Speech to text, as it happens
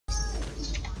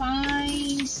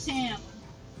find Sam.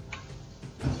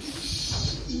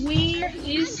 Where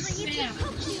is Sam?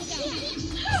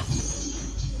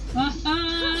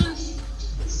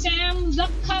 Sam the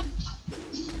cup.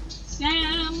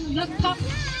 Sam the cup.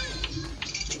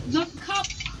 The cup.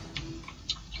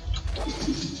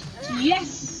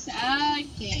 Yes.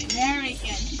 Okay, very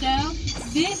good. So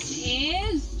this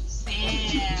is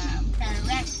Sam.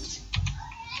 Correct.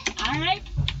 Alright.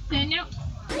 So now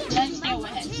let's go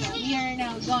ahead. So we are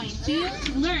now going to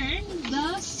learn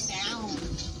the sound.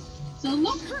 So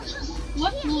look,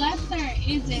 what letter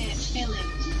is it, Philip?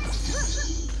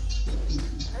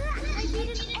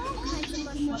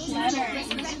 What letter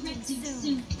is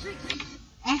it?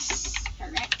 S,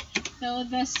 correct. So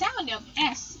the sound of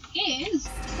S is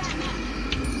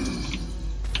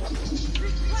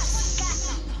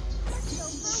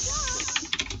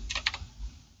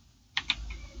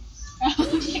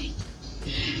okay.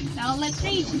 Now let's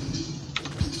read.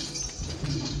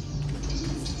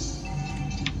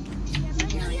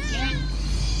 Very good.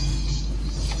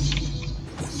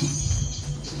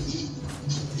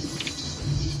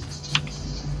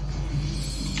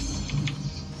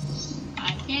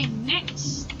 Okay,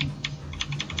 next.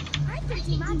 I'm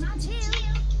pretty much too.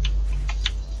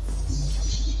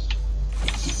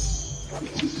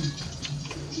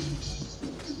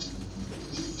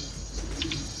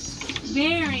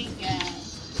 Very good.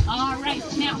 Alright,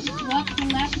 now what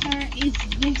letter is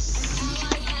this?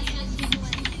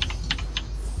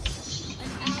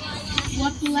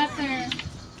 What letter?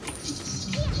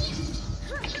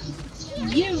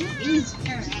 U is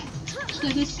correct. So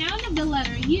the sound of the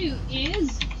letter U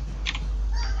is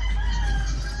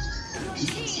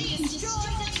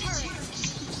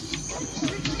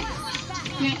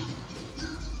good.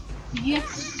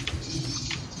 Yes.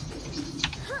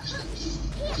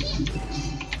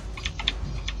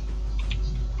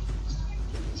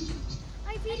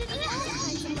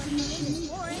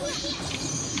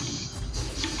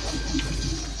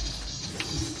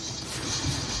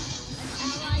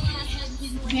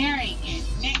 Very good.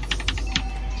 Next.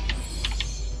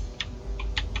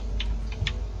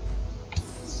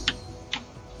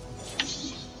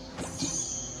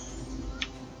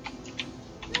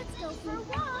 Let's go for a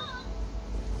walk.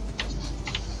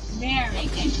 Very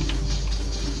good.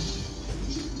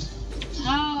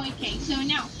 Okay, so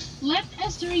now let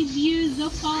us review the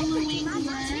following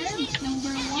words. Number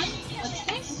 1, what's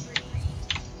this?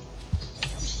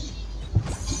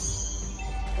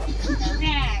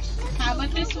 Correct. How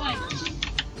about this one?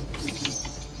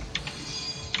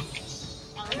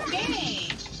 Okay.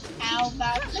 How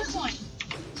about this one?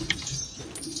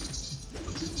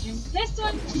 And this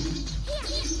one?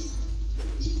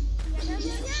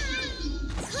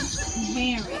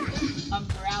 Very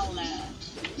umbrella.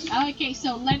 Okay,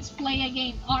 so let's play a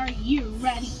game. Are you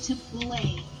ready to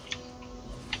play?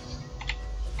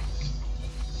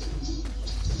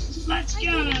 Let's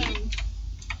go!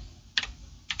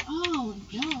 Oh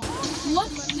no. What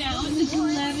sound does the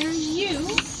letter U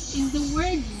in the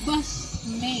word bus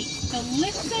make? So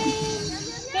listen,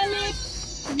 Philip.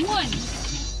 1.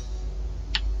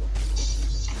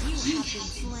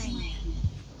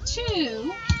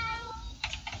 2.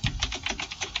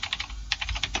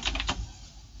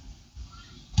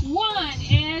 1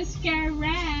 is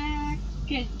correct.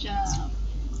 Good job.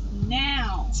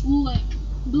 Now look,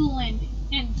 blend,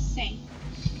 and say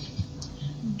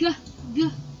G,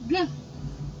 G, G.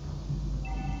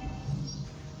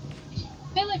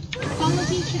 Philip, follow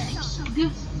teacher. G,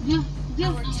 G, G.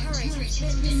 Our turret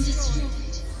has been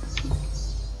destroyed.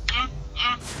 Ah,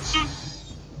 ah, ah.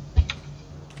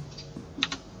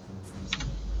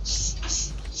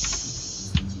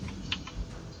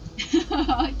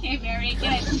 Okay, very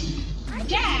good.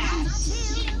 Gas.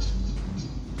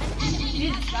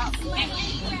 Good job. Next.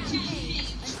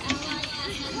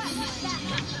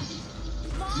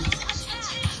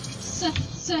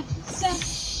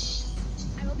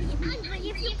 I will be angry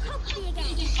if you poke me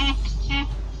again.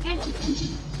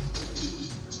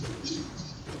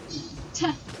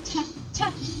 Set.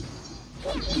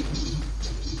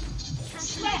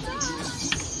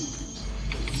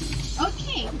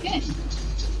 Okay, good.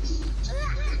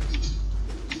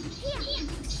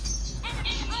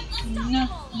 No,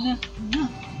 no, no.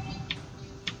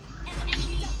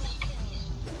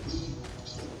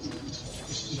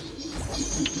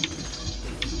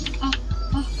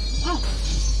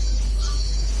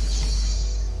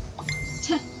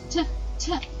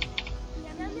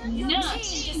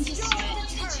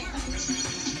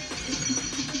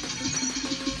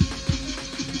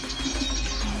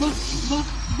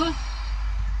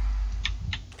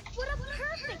 What a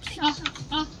perfect shot.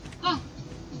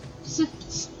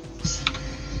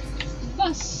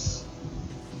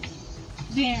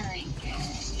 Very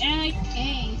good.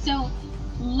 Okay, so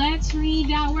let's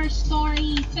read our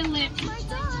story, Philip.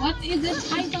 What is the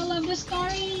title of the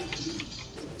story?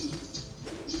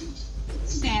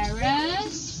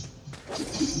 Sarah's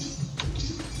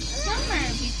summer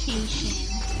vacation.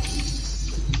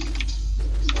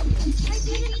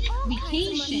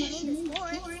 Vacation.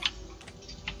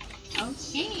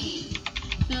 Okay,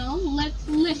 so let's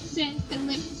listen,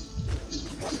 Philip.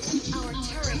 Our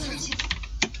turret.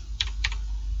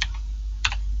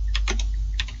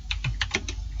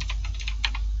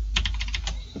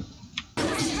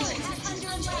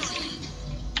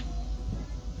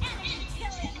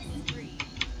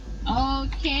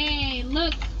 Okay,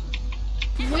 look.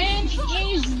 When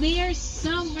is their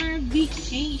summer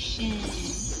vacation?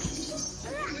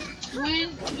 When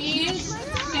is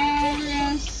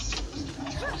Sarah's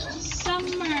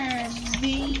summer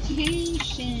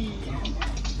vacation?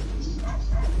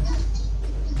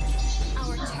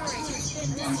 Our turret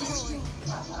has been destroyed.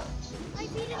 I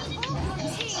beat it all.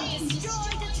 Your team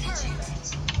destroyed the turret.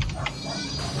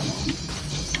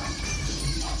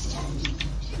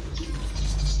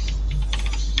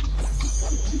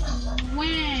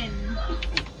 When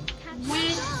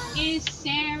is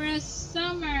Sarah's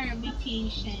summer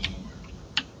vacation?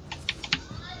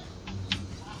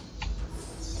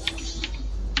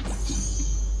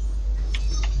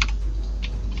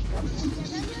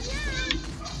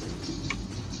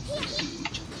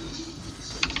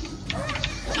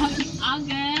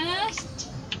 August.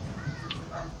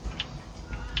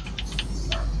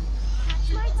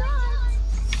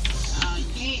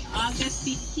 Okay, August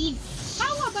 15th.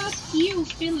 How about you,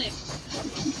 Philip?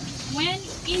 When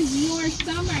is your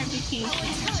summer vacation?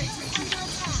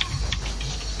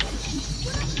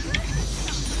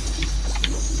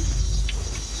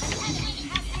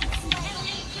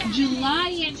 July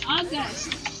and August.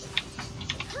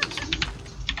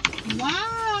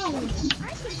 Wow!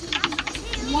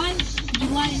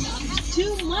 July and August.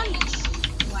 2 months.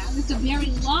 Wow, it's a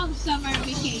very long summer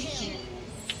vacation.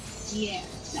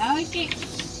 Yes. Okay.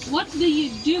 What do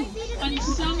you do on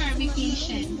summer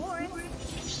vacation?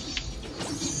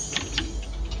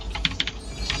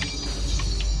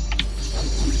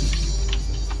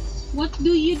 What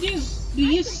do you do? Do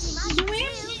you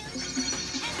swim?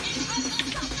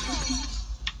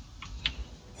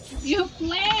 You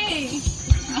play!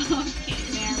 Okay,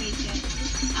 very good.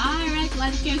 Alright,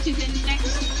 let's go to the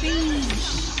next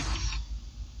page.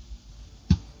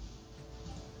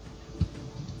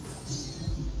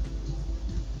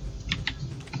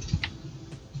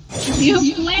 You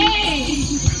play!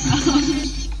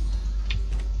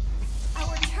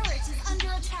 Our turret is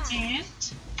under attack. And?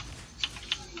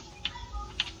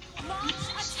 Launch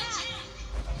attack.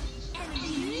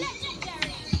 Enemy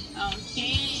legendary.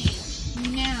 Okay,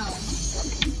 now.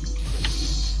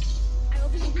 I will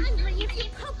be angry if you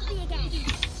poke me again.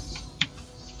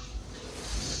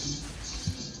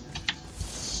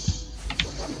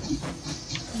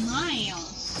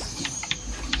 Miles.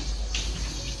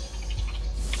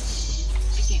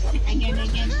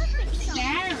 Again.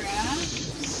 Sarah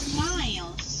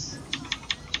smiles.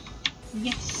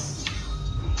 Yes.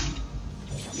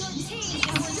 Your team is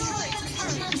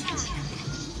under attack.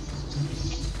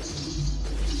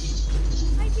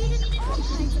 I beat it all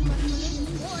kinds of money in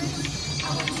the forest.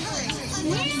 Our turret is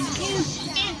under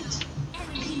attack.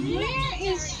 Where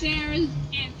is Sarah's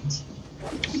ant?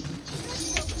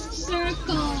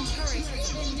 Circle. Our turret has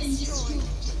been destroyed.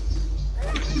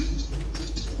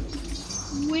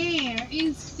 Where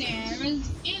is Sarah's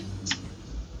ant?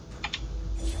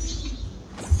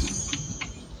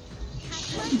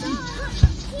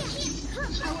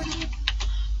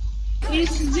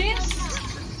 Is this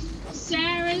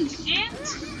Sarah's ant?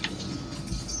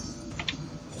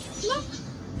 Look.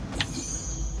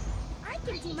 I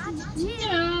can do magic too.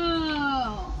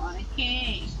 No.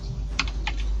 Okay.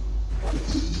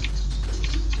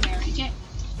 Very good.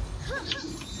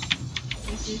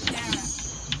 This is Sarah.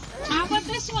 How about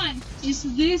this one? Is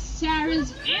this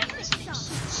Sarah's ant?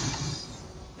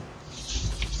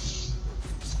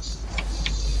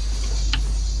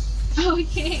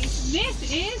 Okay, this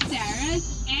is Sarah's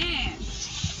ant.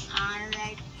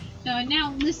 Alright. So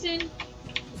now listen.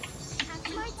 That's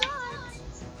my dog.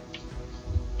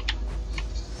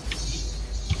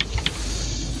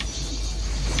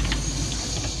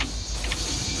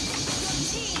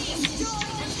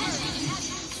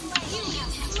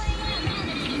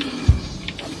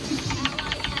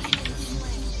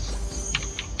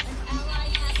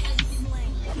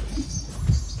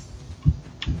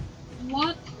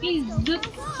 What is the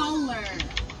color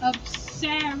of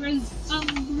Sarah's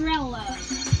umbrella?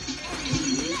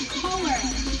 Color.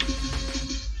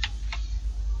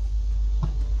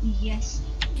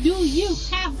 do you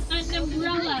have an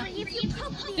umbrella?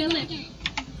 Philip.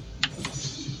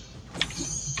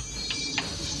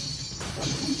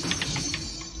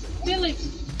 Philip,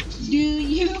 do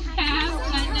you have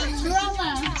an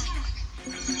umbrella?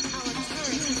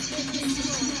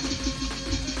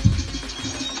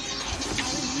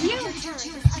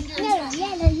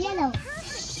 Yellow.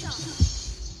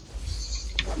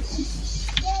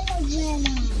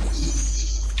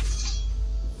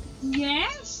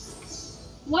 Yes?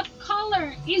 What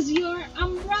color is your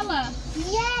umbrella?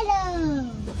 Yellow.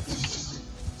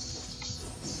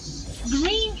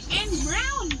 Green and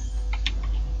brown.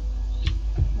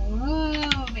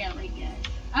 Oh, very good.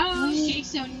 Okay,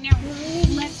 so now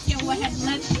let's go ahead.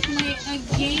 Let's play a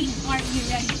game. Are you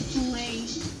ready to play?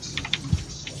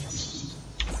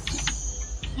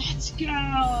 Let's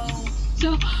go.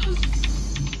 So,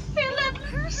 Philip,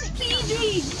 speed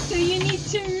read. So you need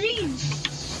to read.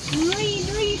 Read.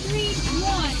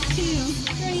 1, 2,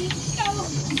 3, go.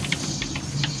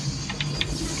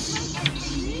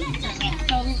 Okay,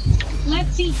 so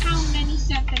let's see how many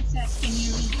sentences can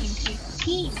you read in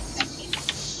 15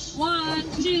 seconds. 1,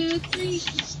 2, 3,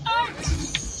 start.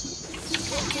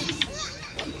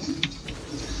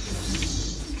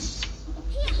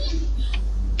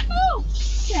 Oh,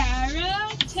 Sarah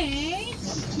takes.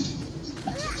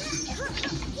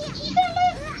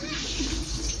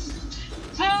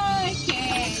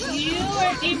 Okay, you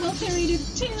were able to read it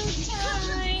 2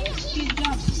 times. Good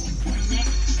job.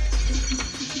 Next,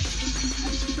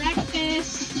 let's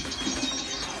practice.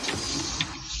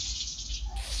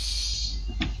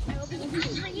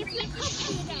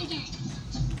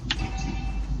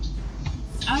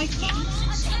 Okay,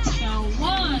 so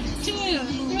 1, 2,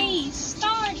 3,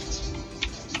 start.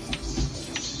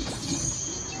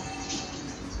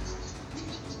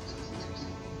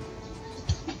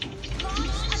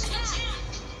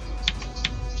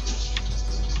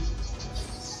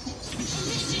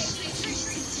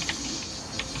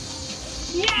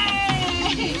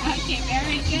 Yay! Okay,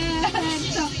 very good.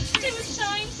 So 2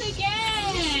 times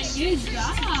again. Good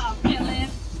job, Philip.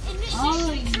 All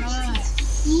right.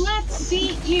 Let's see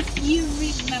if you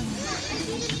remember.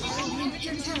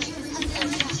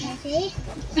 Okay.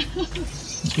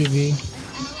 TV.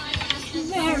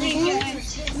 Very good.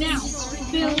 Now,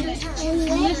 Philip,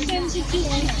 listen to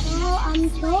teacher. So I'm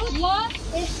told What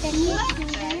if the letter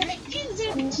is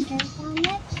it?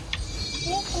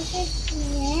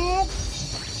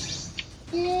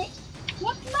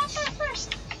 What letter first?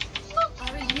 Look.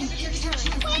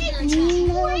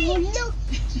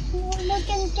 Look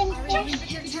and compare.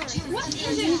 What is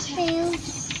it?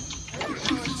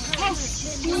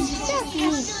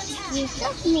 You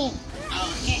took me.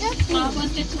 Okay. How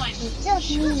about this one? You took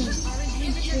me.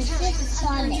 You took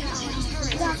Sonic.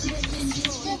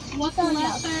 What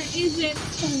letter is it?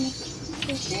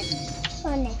 You took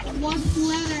Sonic. What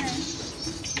letter?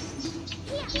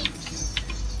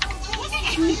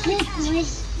 You took me.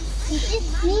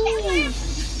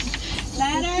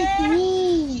 Letter Me.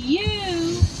 U.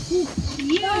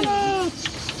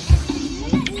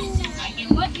 Okay,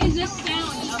 what is the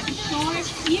sound of short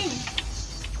U?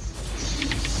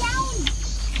 Sound.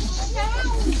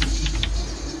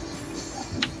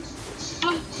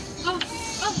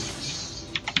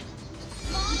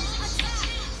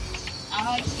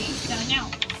 Okay, so now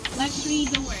let's read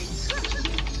the words.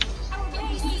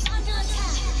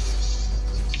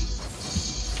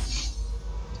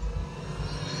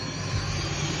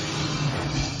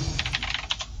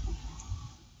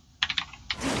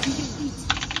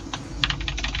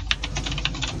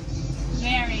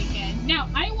 Very good. Now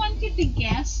I want you to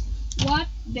guess what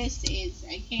this is,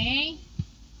 okay?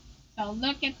 So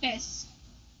look at this.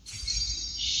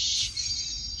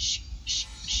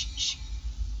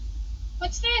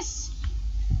 What's this?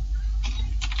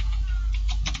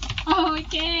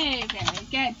 Okay, very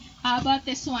good. How about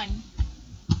this one?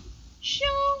 Shoo,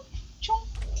 choo,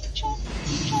 choo,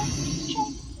 choo,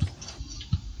 choo.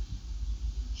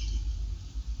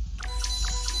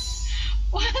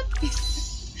 What is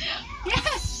this?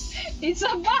 Yes, it's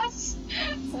a bus.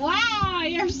 Wow,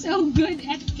 you're so good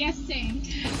at guessing.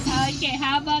 Okay,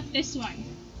 how about this one?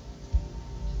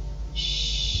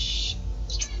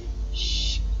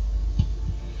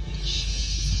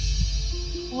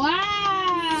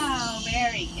 Wow,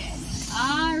 very good.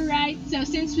 Alright, so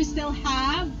since we still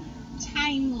have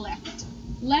time left,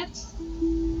 let's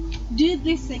do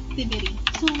this activity.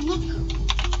 So look,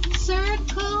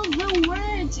 circle the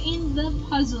words in the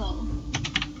puzzle.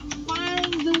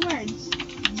 Find the words.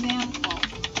 Example.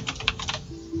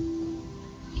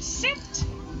 Sit.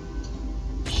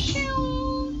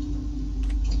 Shoo.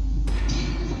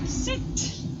 Sit.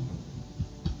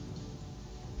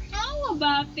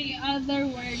 other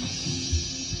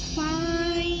words.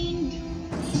 Find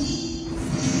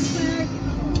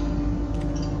circle.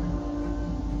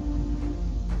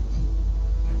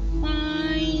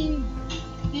 Find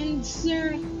and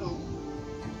circle.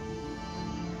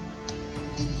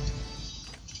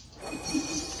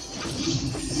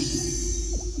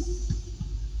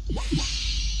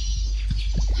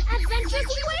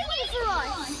 Adventures waiting for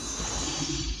us!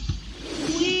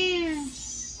 Where?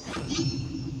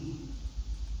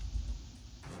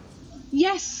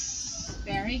 Yes!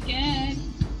 Very good.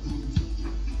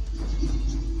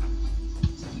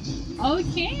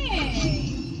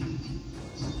 Okay.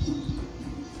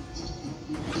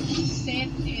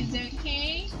 Sit is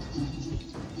okay.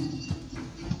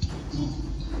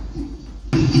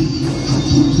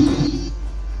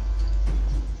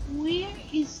 Where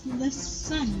is the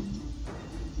sun?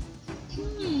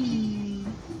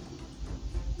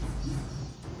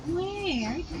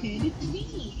 Where could it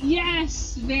be?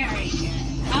 Yes, very good.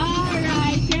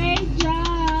 Alright, great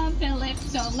job, Philip.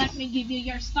 So let me give you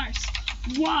your stars.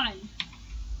 1,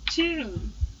 2,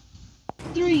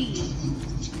 3,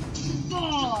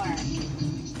 4,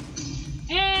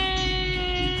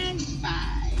 and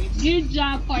 5. Good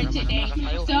job for today.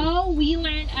 So we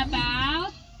learned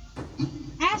about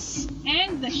S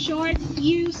and the short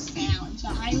U sound. So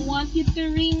I want you to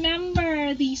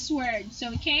remember these words,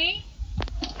 okay?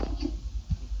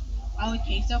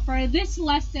 Okay, so for this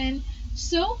lesson,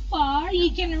 so far you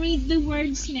can read the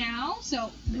words now. So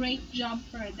great job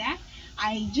for that.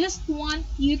 I just want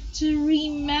you to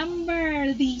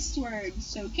remember these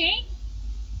words, okay?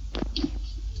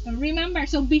 So remember,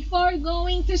 so before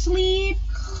going to sleep,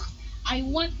 I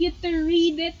want you to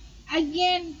read it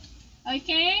again,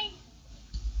 okay?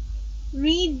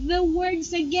 Read the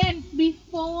words again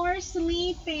before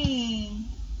sleeping,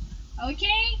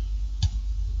 okay?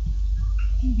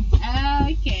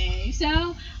 Okay,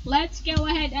 so let's go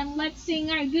ahead and let's sing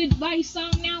our goodbye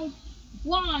song now.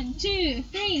 1, 2,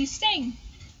 3, sing!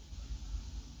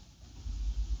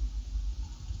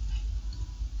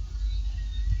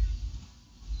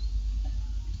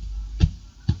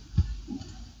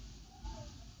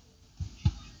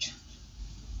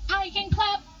 I can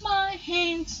clap my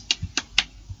hands.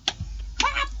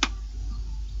 Clap!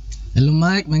 Hello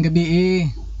Mike, maayong gabi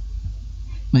eh.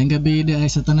 Maayong gabi di ay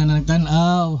sa tanan na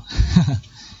nagtanaw.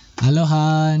 Hello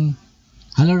Han.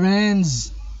 Hello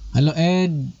Renz. Hello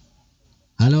Ed.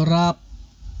 Hello Rap.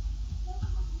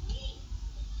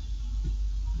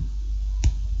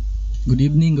 Good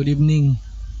evening, good evening.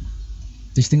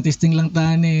 Testing lang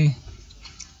taan eh.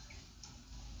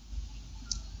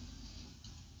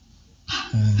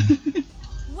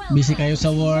 Busy kayo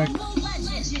sa work.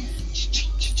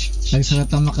 Ay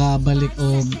sarata makabalik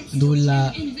o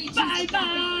dula.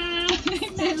 Bye-bye!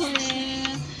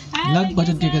 Lag pa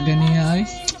jud kay kaganiya ay.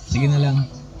 Sige na lang.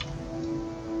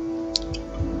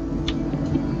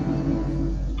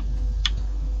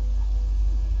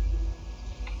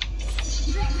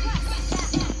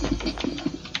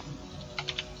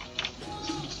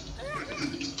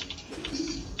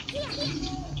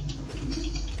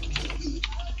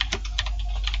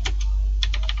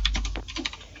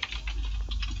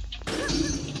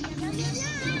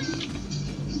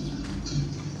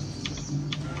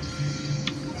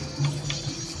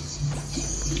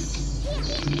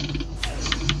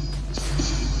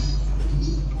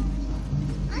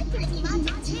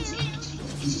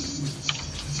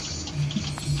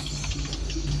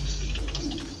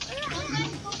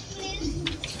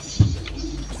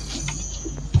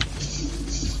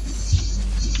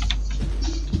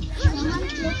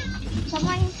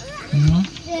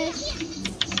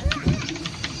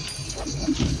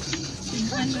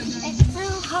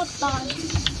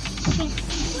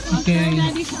 Okay.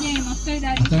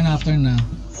 After na.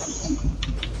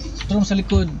 Turun sa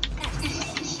likod.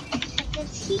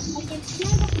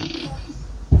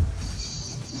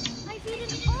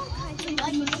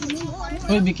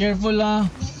 Oy, be careful ah.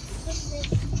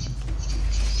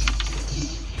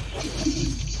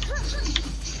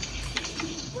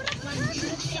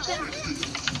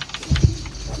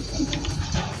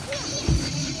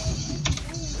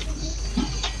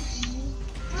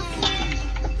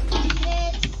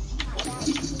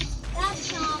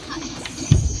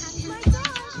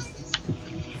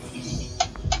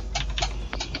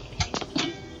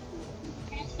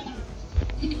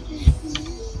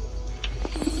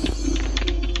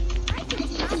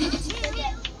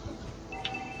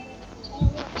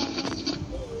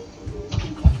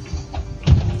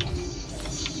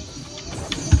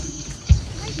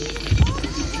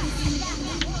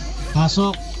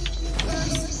 Pasok.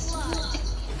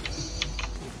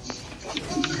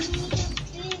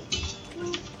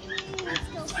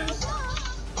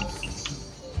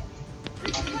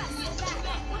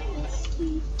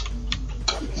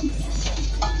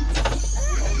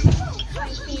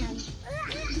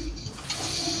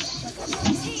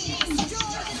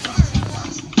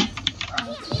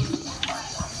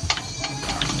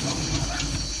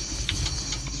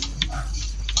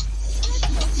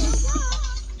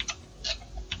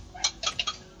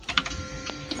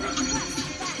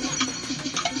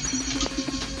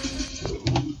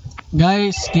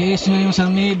 Guys, kiis nyo yung sa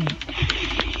mid.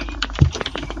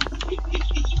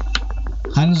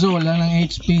 Hanzo, wala ng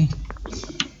HP.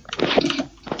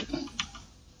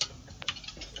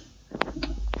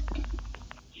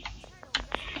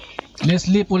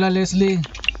 Leslie, pula Leslie.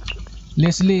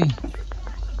 Leslie.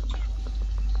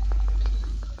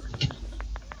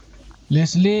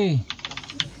 Leslie.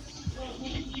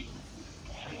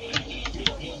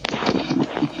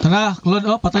 Tara, Claude,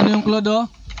 oh, patay na yung Claude, oh.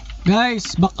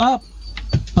 Guys, back up.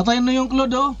 Patay na yung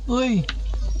Claude, oh. Uy.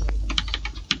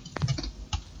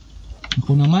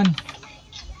 Ako naman.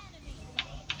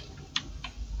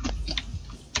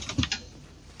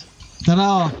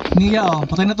 Tara, oh. Nia, oh.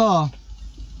 Patay na to, oh.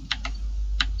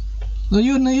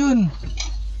 Ayun, ayun.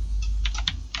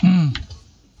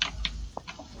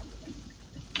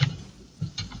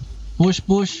 Push,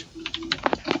 push.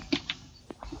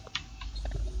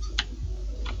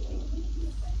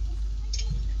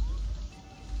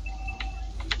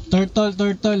 Turtle,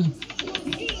 turtle.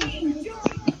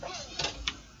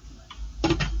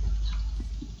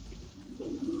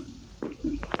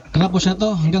 Tara, push na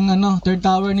to. Hanggang ano, third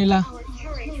tower nila.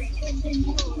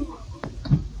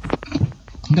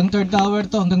 Hanggang third tower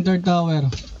to, hanggang third tower.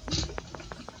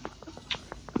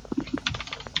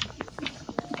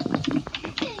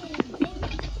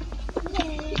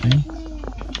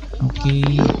 Okay.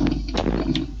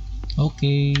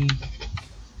 Okay.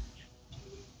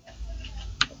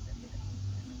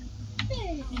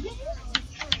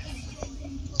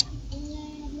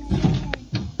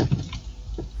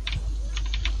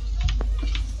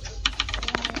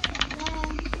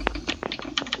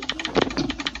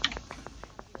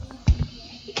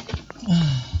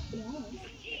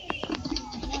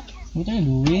 What are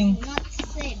you doing? Not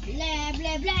say blah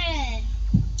blah blah.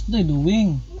 What are you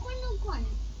doing? Bukan nagkuhan.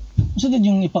 Unsa din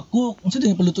yung ipacook? Unsa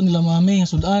din yung paluto nila mami,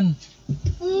 sudan?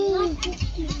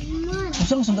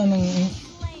 Unsa ang sudan ng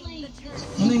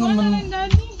ano yung man?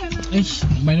 Eh,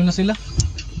 mayroon na sila.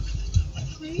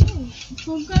 Ayun.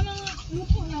 Huwag ka na,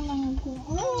 luto na lang ako.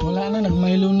 Wala na,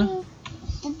 nagmaylo na.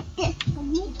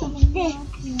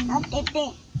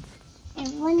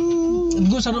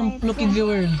 Go sa room, looking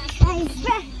viewer. Hi,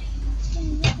 Sarah.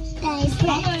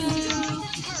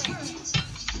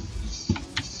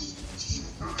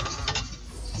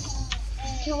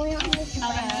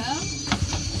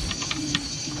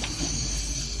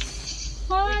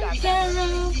 Mom,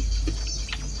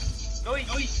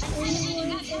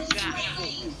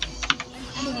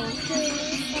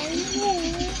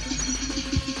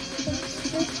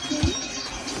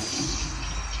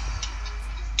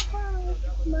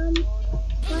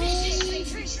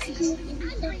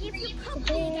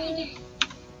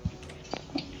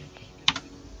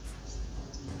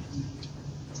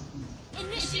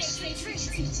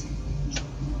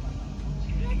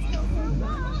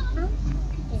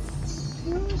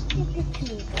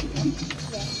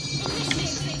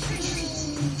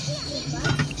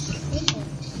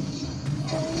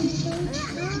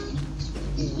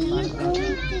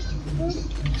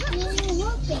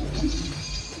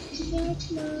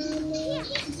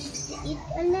 eat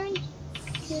a lunch.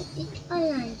 Eat a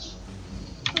lunch.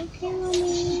 Okay,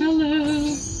 mommy. Hello.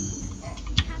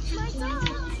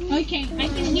 Okay, I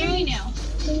can hear you now.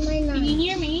 In my Can you lunch.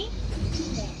 hear me?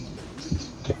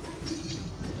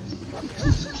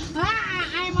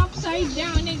 I'm upside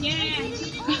down again.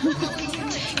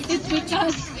 It's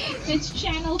because it's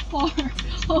channel 4.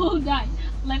 Hold on.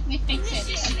 Let me fix it.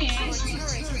 Okay.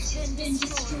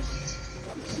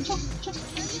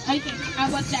 Okay, how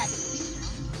about that?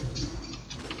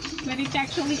 But it's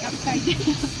actually upside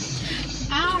down.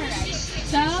 Alright.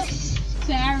 So,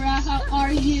 Sarah, how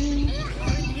are you?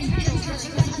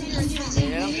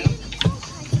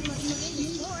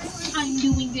 I'm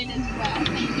doing good as well.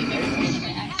 Thank you very much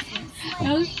for asking.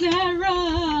 Oh,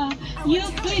 Sarah, your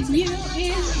video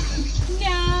is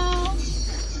now.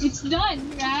 It's done,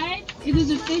 right? It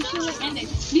is officially ended.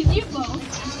 Did you vote?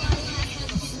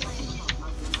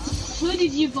 Who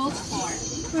did you vote for?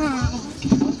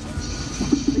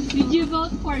 Did you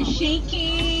vote for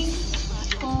Shaking?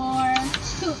 For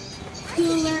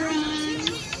Tolerance?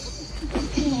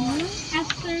 For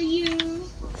After You?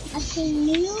 After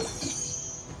you?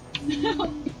 No.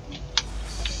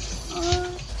 Or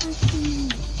after me?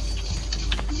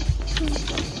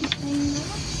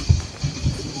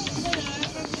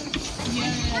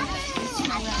 Yes, that's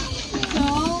correct. So,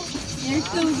 they're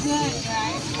so good,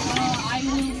 right? Oh, I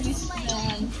will miss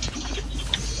them.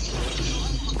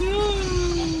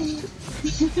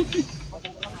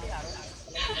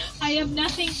 I have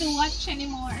nothing to watch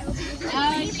anymore.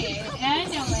 Okay,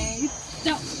 anyways.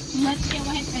 So, let's go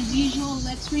ahead as usual.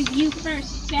 Let's review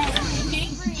first, Sarah, okay?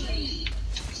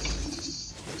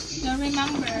 So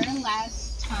remember,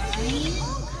 last time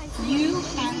you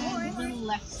had the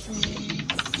lesson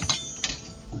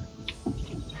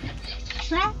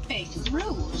traffic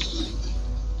rules,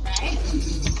 right?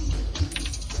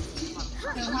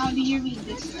 So how do you read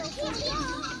this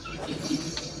one?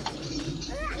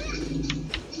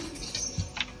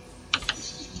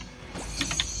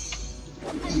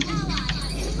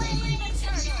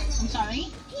 I'm sorry?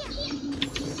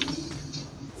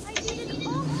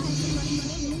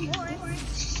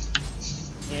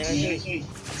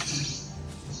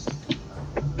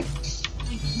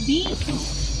 Vehicle.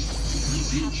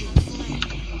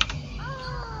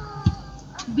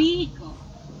 Vehicle.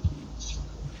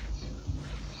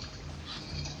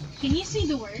 Can you see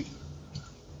the word?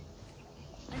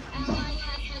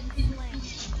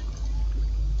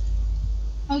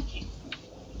 Okay.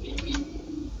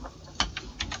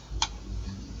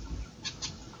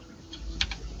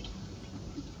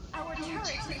 Our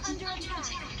turret is under attack.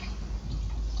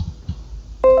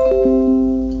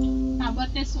 How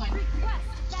about this one?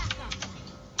 Request backup.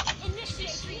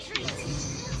 Initiate retreat.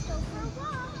 Let's go for a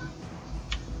walk.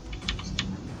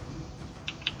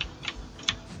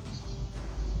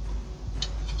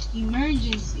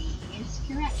 Emergency is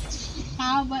correct.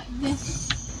 How about this?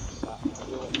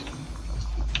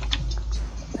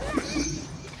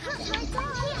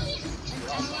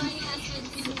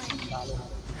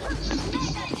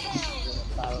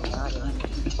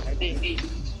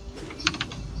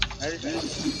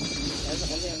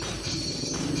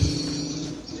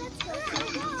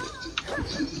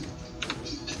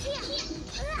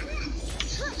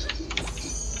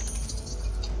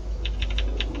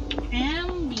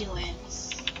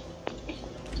 Ambulance.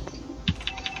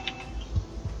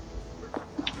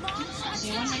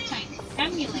 Okay, one more time.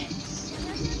 Ambulance.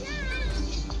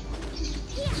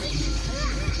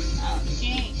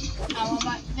 Okay. How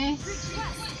about this?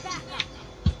 Request backup.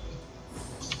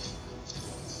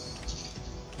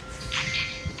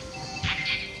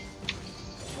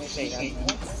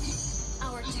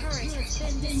 Our turret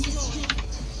has been destroyed.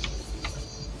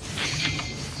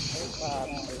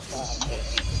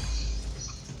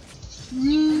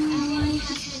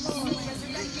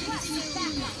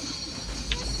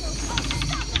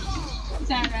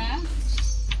 Sarah?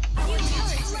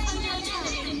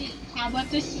 How about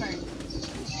this part?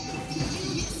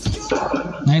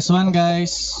 Nice one,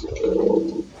 guys.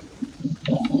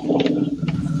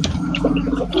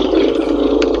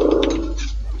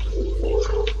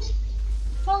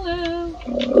 Hello.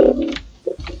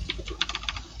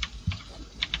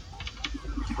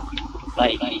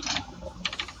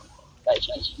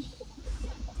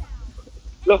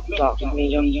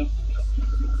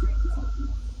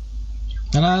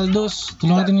 Tara, Aldous.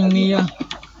 Tulungan natin yung Nia.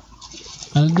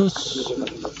 Aldous.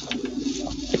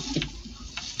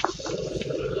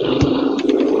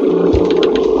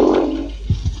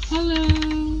 Hello.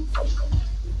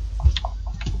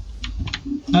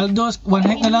 Aldous, one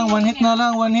hit na lang, one hit na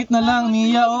lang, one hit na lang.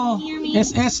 Nia, oh.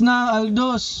 SS na,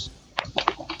 Aldous.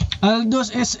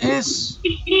 Aldous, SS.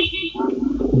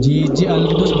 GG,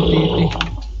 Aldous, matiti.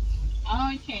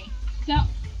 Okay. So,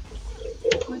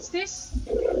 what's this?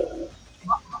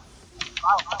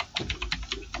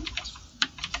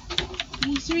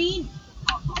 Please read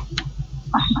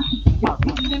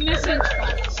the message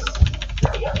box.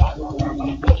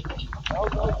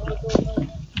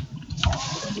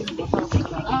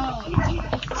 Oh,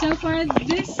 so for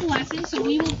this lesson, so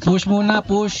we will Push muna,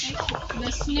 push.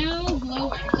 the snow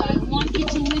blower. So I want you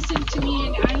to listen to me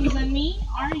and eyes on me.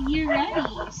 Are you ready,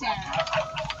 Sarah?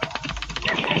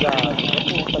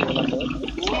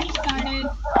 Get started.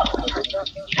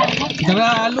 Tara,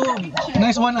 Alo.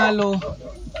 Nice one, Alo.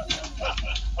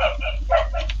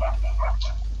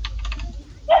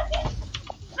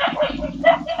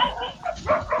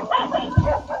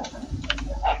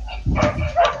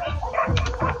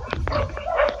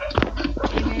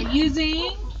 We're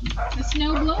using the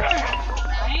snow blower,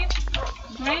 right?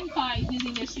 Grandpa is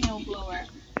using the snow blower.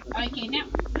 Okay, now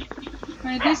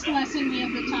for this lesson we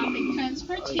have the topic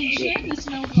transportation, the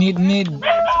snow blower, Mid. the words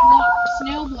block,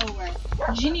 snow blower,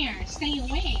 Junior, stay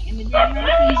away, and the grammar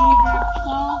is reverb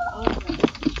fall over.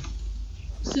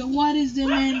 So what is the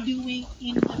man doing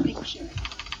in the picture?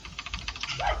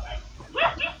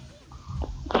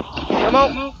 Come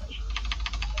on.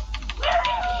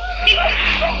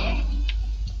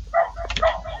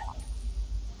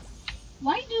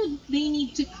 Why do they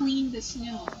need to clean the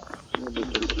snow?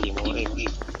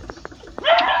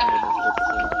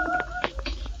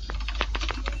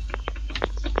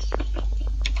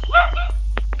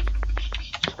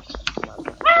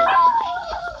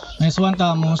 one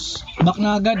Tamos. Back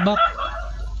na agad, back.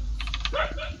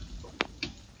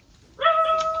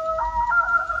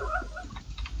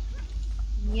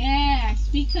 Yes,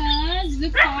 because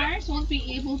the cars won't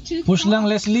be able to Push lang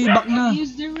Leslie, back na.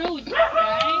 use the road,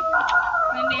 right?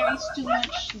 When there is too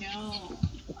much snow.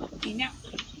 Okay, now,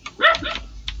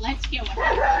 let's get one.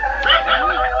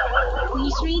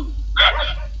 Please read.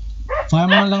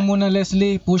 Farm mo lang muna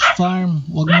Leslie, push farm.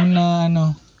 Huwag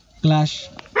muna clash.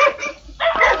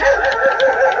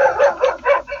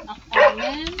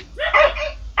 Ayan.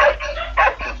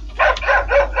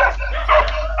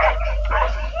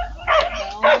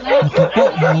 Naku po,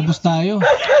 maubos tayo.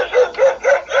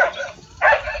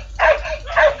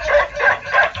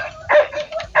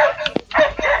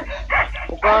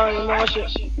 Buka yung mga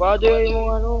pwede yung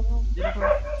mga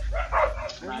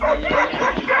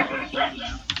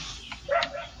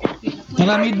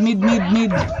Tara, mid.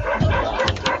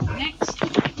 Next.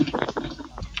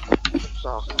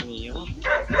 sakto niyo.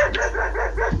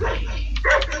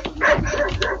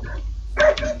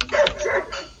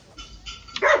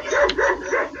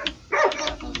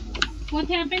 What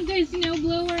happened to his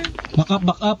snowblower? Back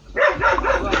up.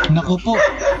 Naku po.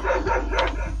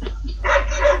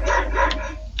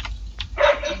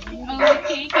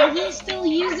 Okay, can he still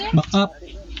use it? Back up.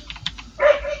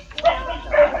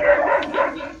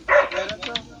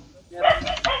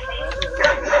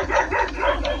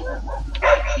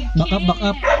 Back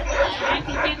up. I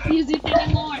can't use it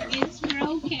anymore. It's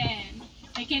broken.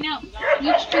 Okay, now,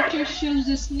 which picture shows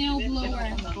the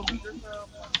snowblower?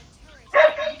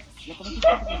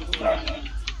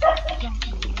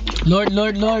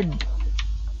 Lord.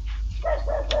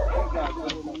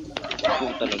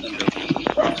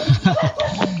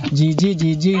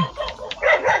 GG.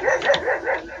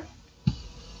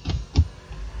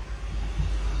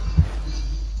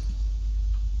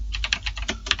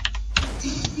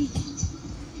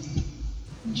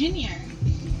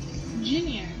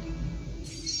 Junior.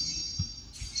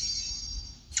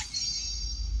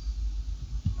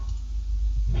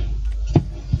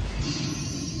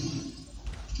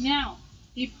 Now,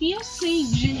 if you say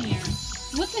Junior,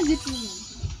 what does it mean?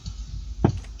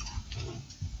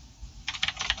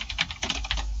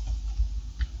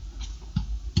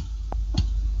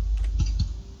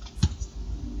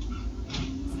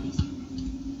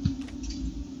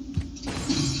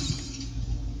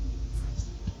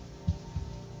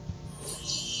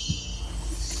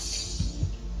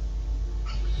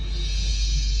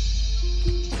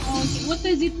 Okay, what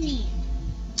does it mean?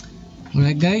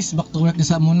 Alright guys, back to work na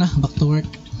sa muna. Back to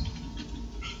work.